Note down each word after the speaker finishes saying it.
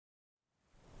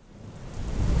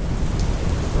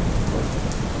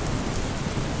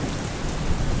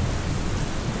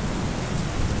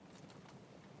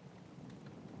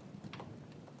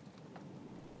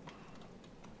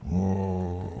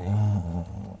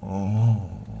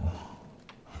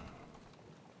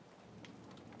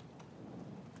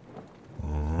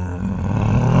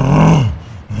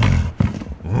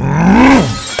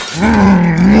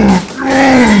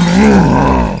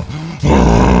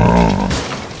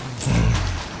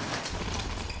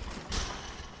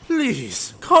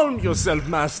Please, calm yourself,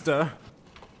 Master.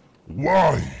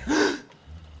 Why?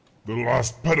 The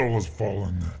last petal has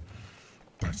fallen.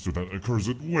 Thanks to that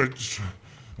accursed witch,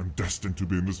 I'm destined to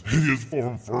be in this hideous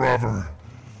form forever.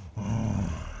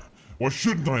 Why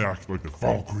shouldn't I act like the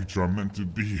foul creature I'm meant to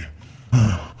be?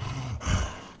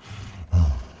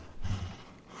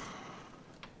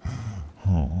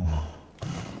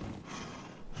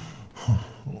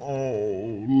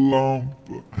 Oh, Lump.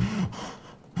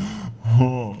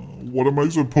 What am I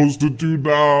supposed to do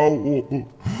now?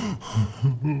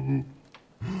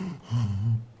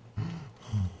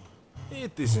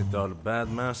 It isn't all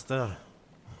bad, Master.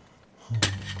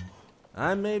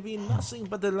 I may be nothing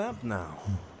but a lamp now,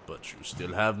 but you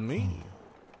still have me.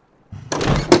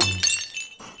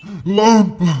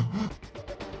 Lump!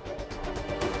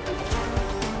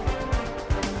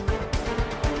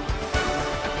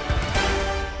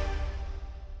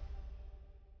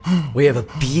 We have a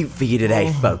beaut for you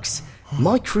today, folks.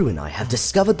 My crew and I have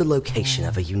discovered the location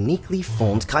of a uniquely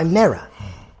formed chimera.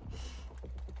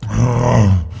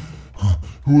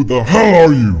 Who the hell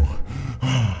are you?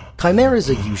 Chimeras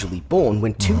are usually born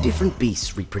when two different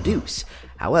beasts reproduce.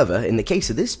 However, in the case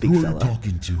of this big Who are you fella,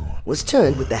 talking to? was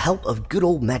turned with the help of good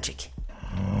old magic.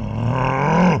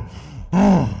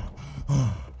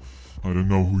 I don't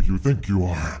know who you think you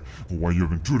are, or why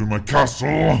you've intruded my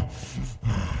castle,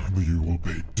 but you will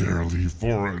pay dearly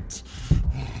for it.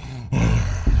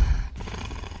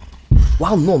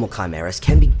 While normal chimeras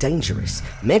can be dangerous,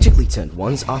 magically turned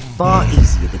ones are far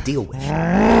easier to deal with.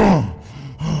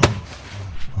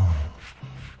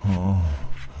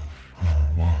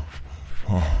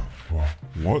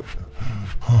 What?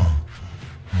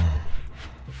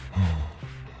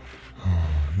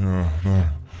 Yeah,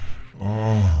 there.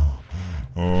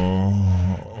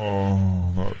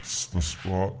 That's the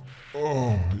spot.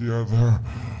 Oh, yeah, there.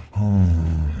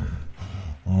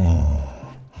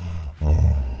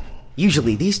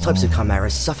 Usually, these types of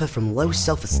chimeras suffer from low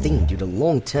self-esteem due to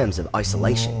long terms of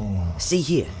isolation. See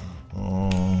here.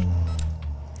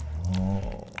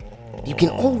 You can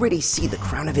already see the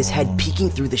crown of his head peeking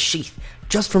through the sheath,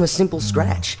 just from a simple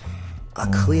scratch. A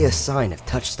clear sign of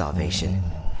touch starvation.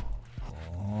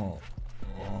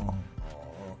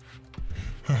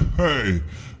 Hey!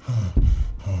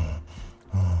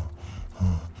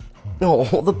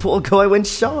 Oh, the poor guy went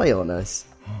shy on us.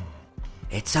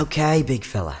 It's okay, big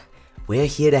fella. We're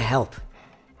here to help.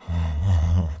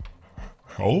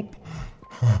 Help?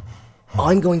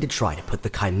 I'm going to try to put the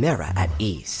chimera at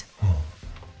ease.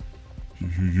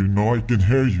 You know I can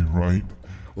hear you, right?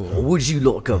 Oh, would you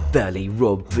like a belly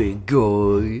rub, big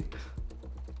guy?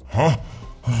 Huh?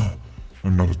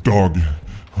 I'm not a dog.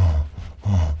 Oh,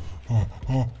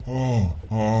 yeah.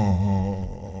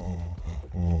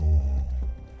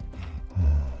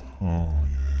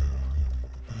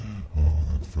 Oh,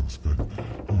 that feels good.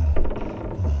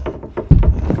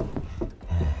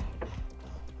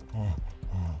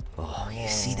 Oh, you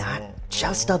see that?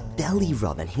 Just a belly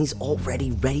rub and he's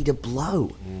already ready to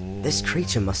blow. This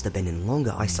creature must have been in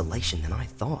longer isolation than I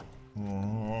thought.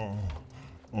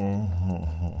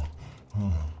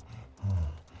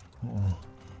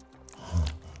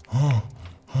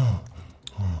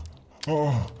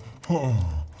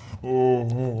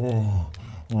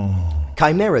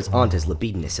 Chimeras aren't as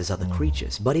libidinous as other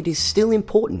creatures, but it is still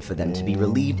important for them to be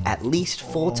relieved at least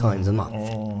 4 times a month.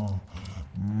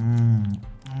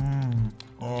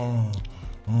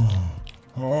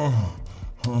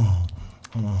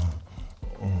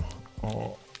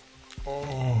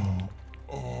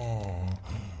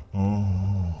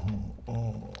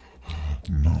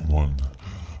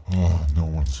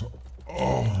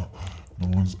 No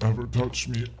one's ever touched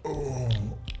me.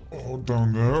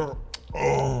 Down there.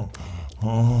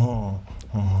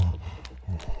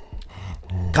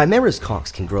 Chimera's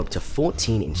cocks can grow up to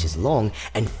 14 inches long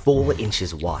and 4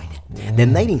 inches wide. Their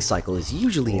mating cycle is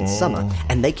usually in summer,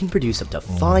 and they can produce up to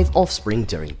 5 offspring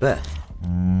during birth.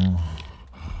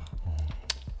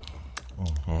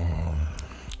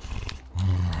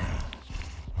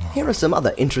 Here are some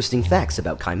other interesting facts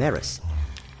about chimeras.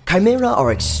 Chimera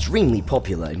are extremely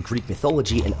popular in Greek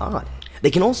mythology and art. They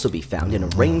can also be found in a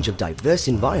range of diverse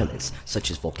environments,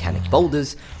 such as volcanic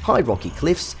boulders, high rocky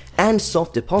cliffs, and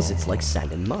soft deposits like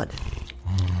sand and mud.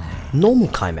 Normal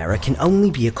chimera can only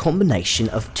be a combination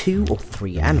of 2 or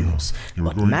 3 animals,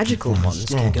 but magical ones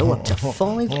can go up to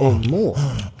 5 or more.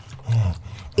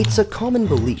 It's a common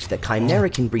belief that chimera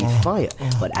can breathe fire,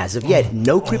 but as of yet,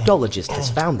 no cryptologist has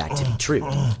found that to be true.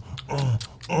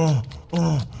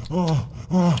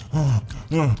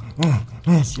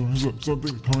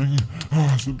 Something's coming.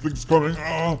 Something's coming.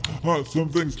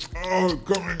 Something's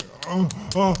coming.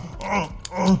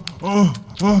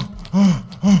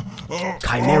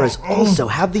 Chimeras also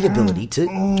have the ability to...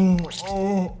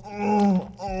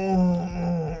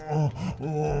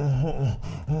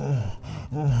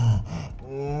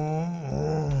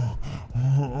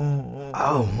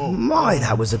 Oh my,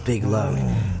 that was a big load.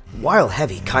 While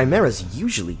heavy, chimeras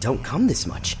usually don't come this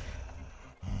much.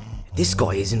 This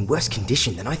guy is in worse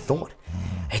condition than I thought.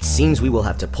 It seems we will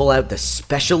have to pull out the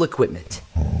special equipment.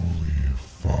 Holy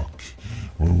fuck.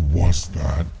 What was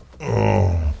that?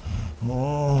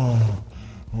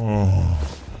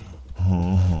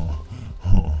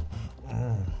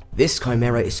 This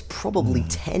chimera is probably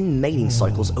 10 mating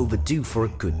cycles overdue for a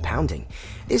good pounding.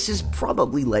 This has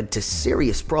probably led to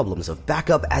serious problems of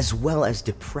backup as well as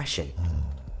depression.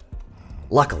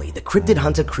 Luckily, the Cryptid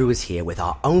Hunter crew is here with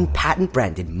our own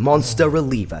patent-branded monster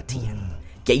reliever tier.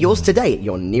 Get yours today at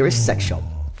your nearest sex shop.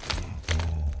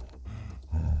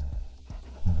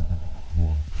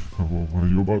 What are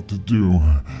you about to do?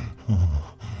 Do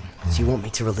you want me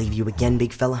to relieve you again,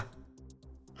 big fella?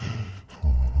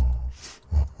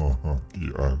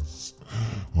 Yes.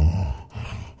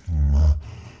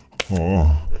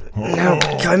 Now,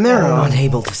 chimera aren't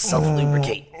able to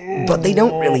self-lubricate, but they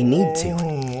don't really need to.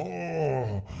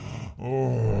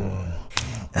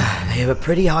 They have a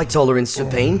pretty high tolerance for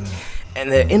pain,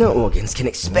 and their inner organs can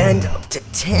expand up to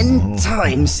 10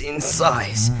 times in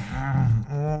size.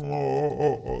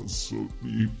 So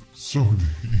deep, so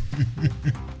deep.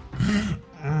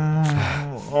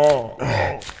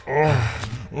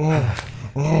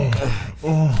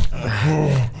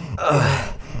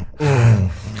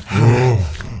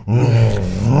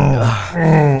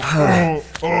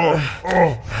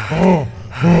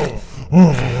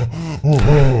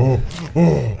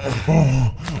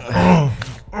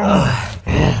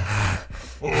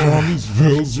 These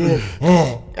feels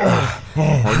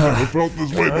I've never felt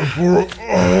this way before.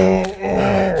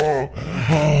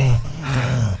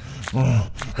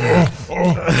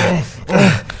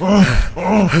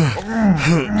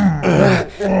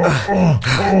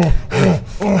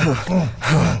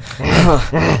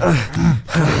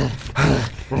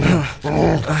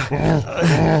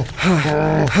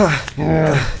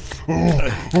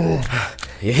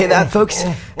 You hear that, folks?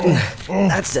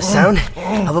 That's the sound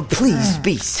of a pleased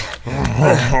beast.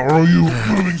 How are you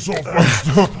moving so fast?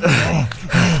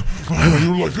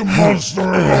 You're like a monster.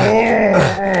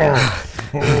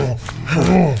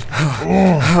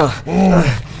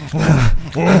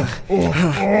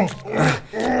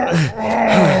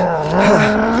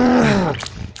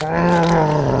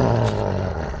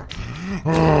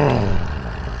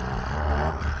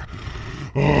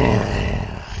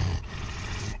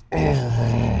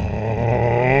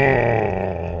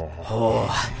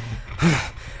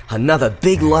 Another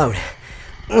big load.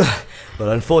 But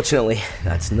unfortunately,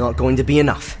 that's not going to be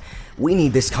enough. We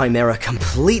need this chimera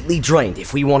completely drained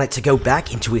if we want it to go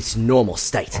back into its normal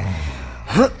state.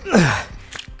 What have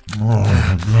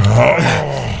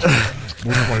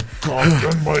I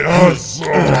got in my ass?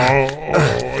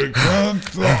 I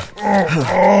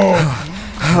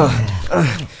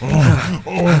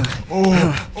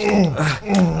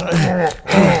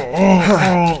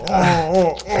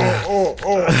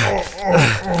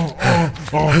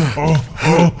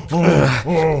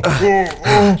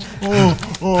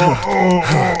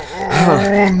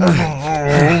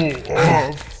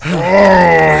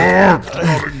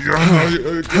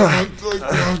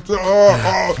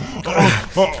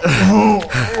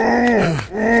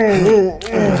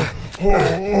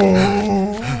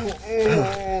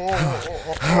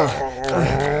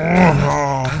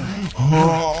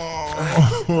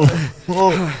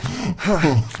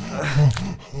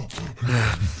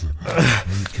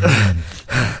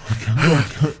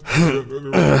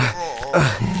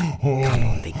Come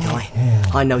on, big guy.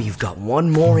 I know you've got one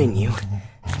more in you.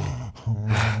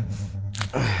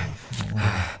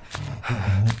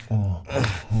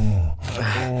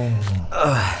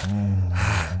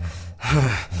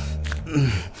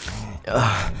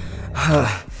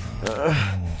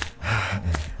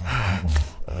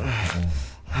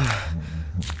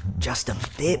 Just a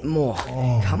bit more.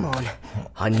 Come on.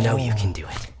 I know you can do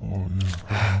it.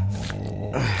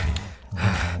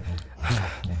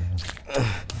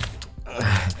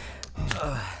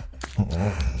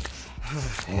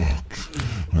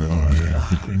 I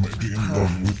think I might be in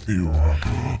love with you.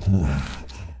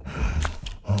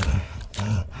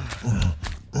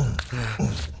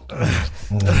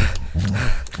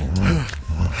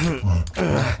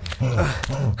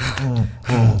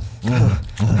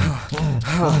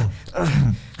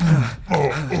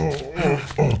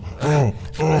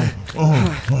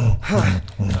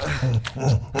 Good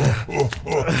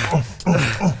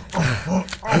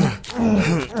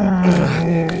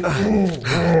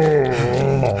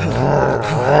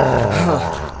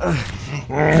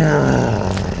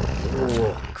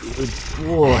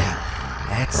boy.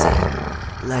 That's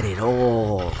it. Let it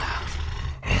all out.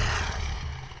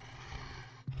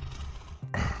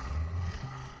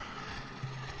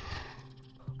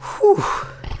 Whew.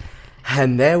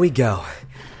 And there we go.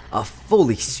 A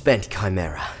fully spent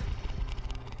Chimera.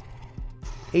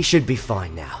 He should be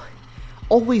fine now.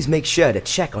 Always make sure to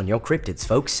check on your cryptids,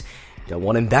 folks. Don't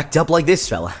want him backed up like this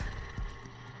fella.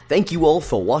 Thank you all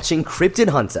for watching Cryptid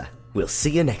Hunter. We'll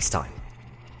see you next time.